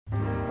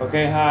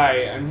Okay,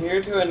 hi. I'm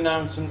here to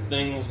announce some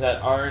things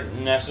that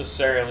aren't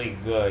necessarily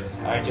good.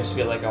 I just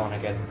feel like I want to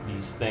get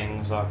these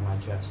things off my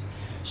chest.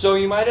 So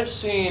you might have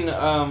seen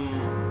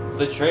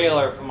the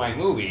trailer for my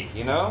movie.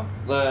 You know,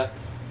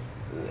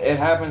 it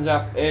happens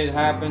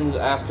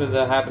after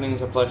the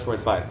happenings of Plush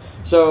Schwartz 5.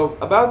 So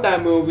about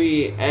that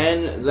movie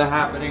and the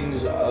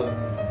happenings of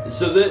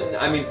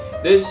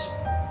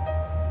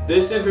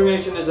this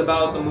information is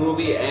about the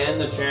movie and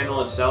the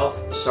channel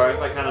itself. Sorry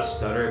if I kind of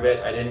stutter a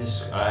bit. I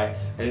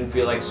didn't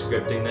feel like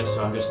scripting this,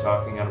 so I'm just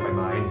talking out of my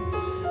mind.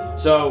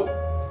 So,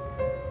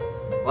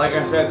 like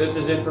I said, this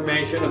is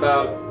information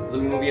about the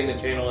movie and the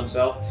channel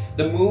itself.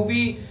 The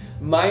movie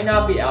might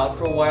not be out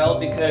for a while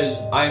because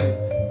I'm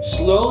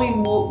slowly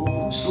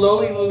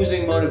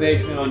losing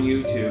motivation on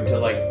YouTube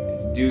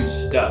to do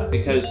stuff,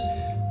 because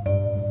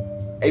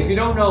if you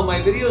don't know,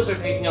 my videos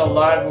are taking a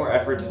lot more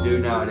effort to do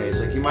nowadays.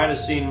 Like, you might have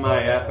seen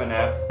my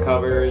FNF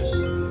covers,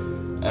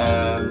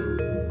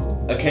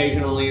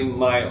 occasionally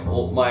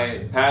my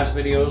past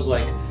videos,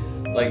 like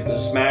the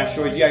Smash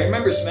Shorts. Yeah, you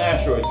remember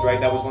Smash Shorts, right?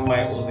 That was one of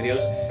my old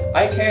videos.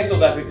 I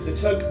canceled that because it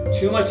took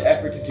too much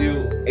effort to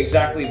do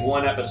exactly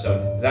one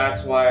episode.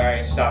 That's why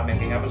I stopped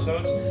making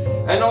episodes.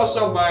 And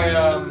also my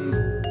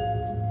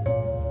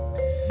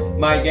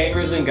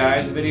Gamers and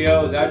Guys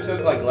video, that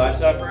took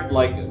less effort,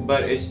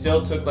 but it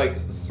still took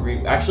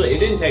actually it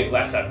didn't take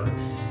less effort.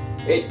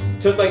 It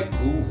took a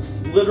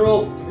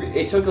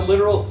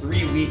literal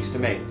 3 weeks to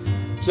make.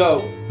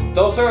 So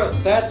those are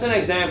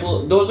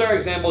examples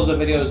of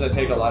videos that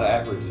take a lot of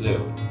effort to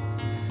do.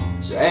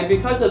 So, and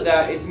because of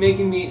that, it's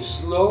making me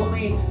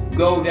slowly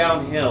go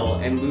downhill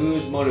and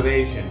lose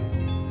motivation.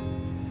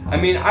 I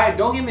mean,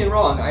 don't get me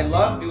wrong, I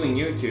love doing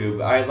YouTube.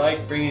 I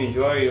like bringing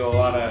joy to a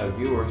lot of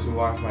viewers who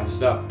watch my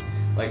stuff.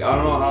 I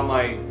don't know how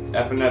my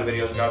FNF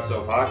videos got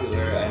so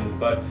popular,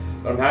 but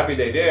I'm happy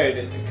they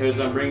did, because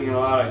I'm bringing a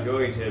lot of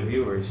joy to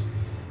viewers,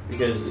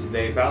 because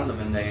they found them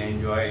and they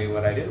enjoy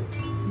what I do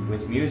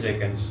with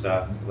music and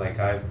stuff.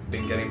 I've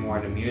been getting more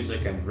into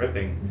music and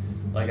ripping.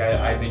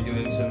 I've been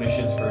doing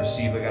submissions for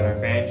Siva Gunner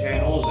fan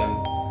channels,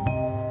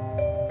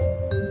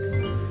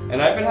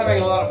 and I've been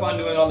having a lot of fun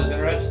doing all this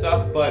internet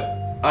stuff, but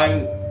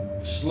I'm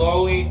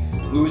slowly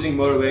losing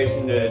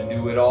motivation to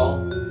do it all,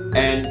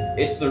 and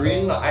it's the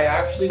reason I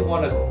actually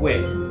want to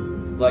quit.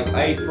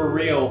 I for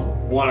real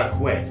want to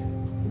quit,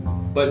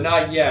 but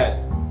not yet.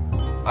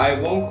 I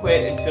won't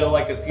quit until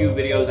a few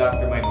videos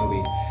after my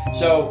movie.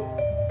 So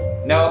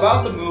now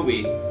about the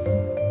movie,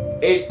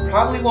 it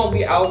probably won't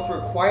be out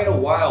for quite a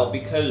while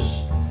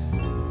because,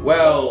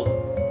 well,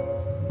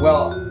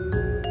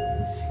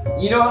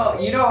 you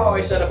know how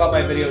I said about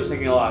my videos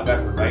taking a lot of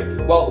effort, right?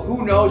 Well,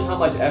 who knows how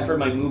much effort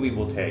my movie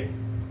will take.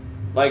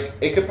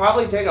 It could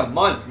probably take a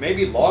month,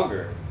 maybe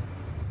longer.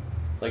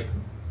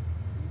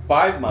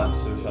 5 months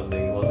or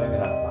something. Well, maybe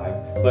not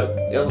 5, but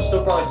it'll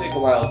still probably take a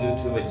while due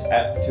to its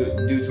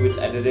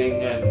editing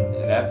and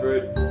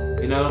effort,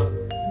 you know?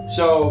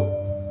 So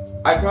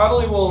I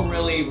probably won't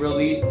really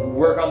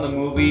work on the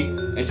movie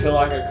until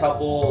I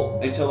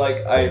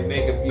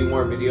make a few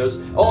more videos.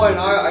 Oh, and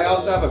I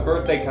also have a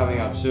birthday coming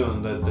up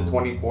soon. The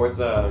 24th.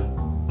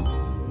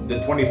 The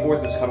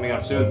 24th is coming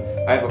up soon.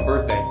 I have a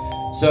birthday.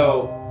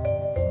 So,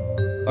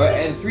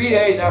 and 3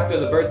 days after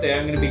the birthday,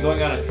 I'm going to be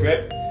going on a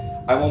trip.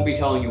 I won't be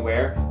telling you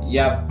where.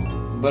 Yeah,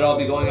 but I'll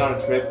be going on a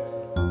trip,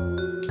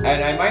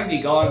 and I might be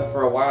gone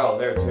for a while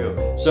there too.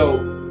 So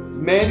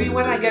maybe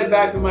when I get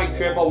back from my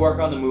trip, I'll work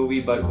on the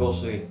movie, but we'll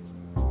see.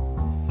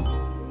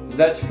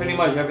 That's pretty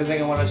much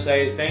everything I want to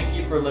say. Thank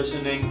you for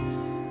listening.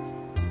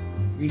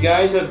 You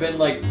guys have been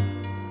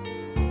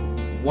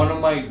one of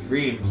my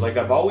dreams.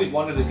 I've always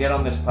wanted to get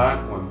on this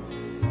platform,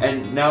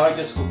 and now I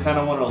just kind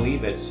of want to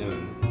leave it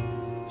soon.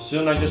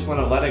 Soon I just want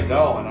to let it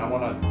go, and I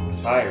want to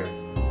retire.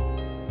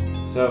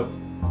 So,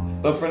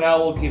 but for now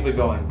we'll keep it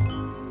going.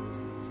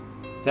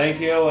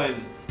 Thank you,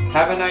 and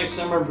have a nice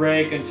summer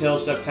break until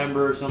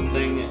September or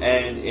something.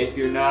 And if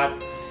you're not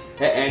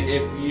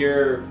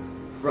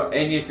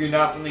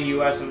from the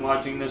US and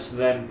watching this,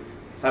 then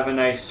have a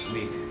nice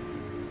week.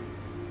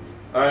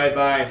 Alright,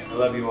 bye. I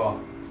love you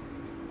all.